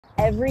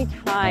every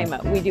time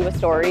we do a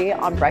story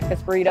on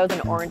breakfast burritos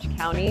in Orange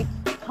County,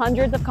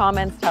 hundreds of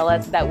comments tell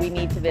us that we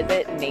need to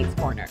visit Nate's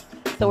Corner.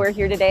 So we're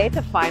here today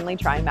to finally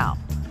try them out.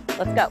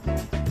 Let's go.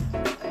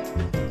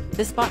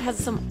 This spot has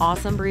some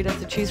awesome burritos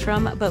to choose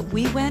from, but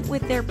we went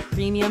with their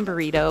premium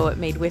burrito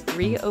made with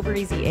 3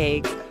 over-easy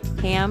eggs,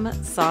 ham,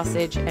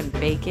 sausage, and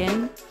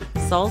bacon,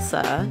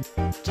 salsa,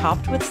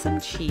 topped with some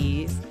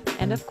cheese,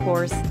 and of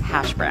course,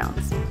 hash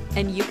browns.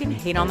 And you can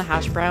hate on the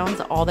hash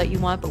browns all that you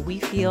want, but we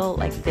feel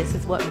like this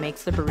is what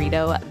makes the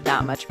burrito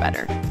that much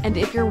better. And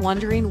if you're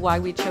wondering why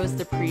we chose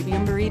the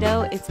premium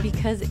burrito, it's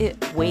because it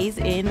weighs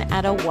in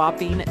at a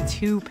whopping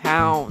 2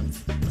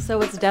 pounds.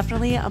 So it's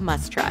definitely a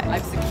must try.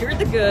 I've secured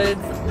the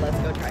goods. Let's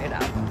go try it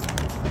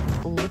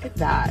out. Look at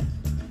that.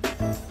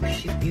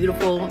 She's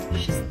beautiful.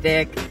 She's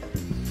thick.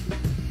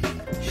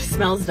 She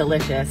smells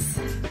delicious.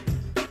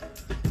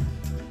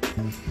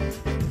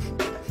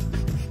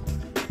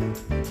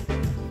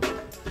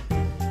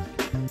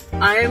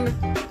 I'm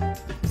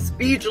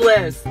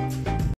speechless.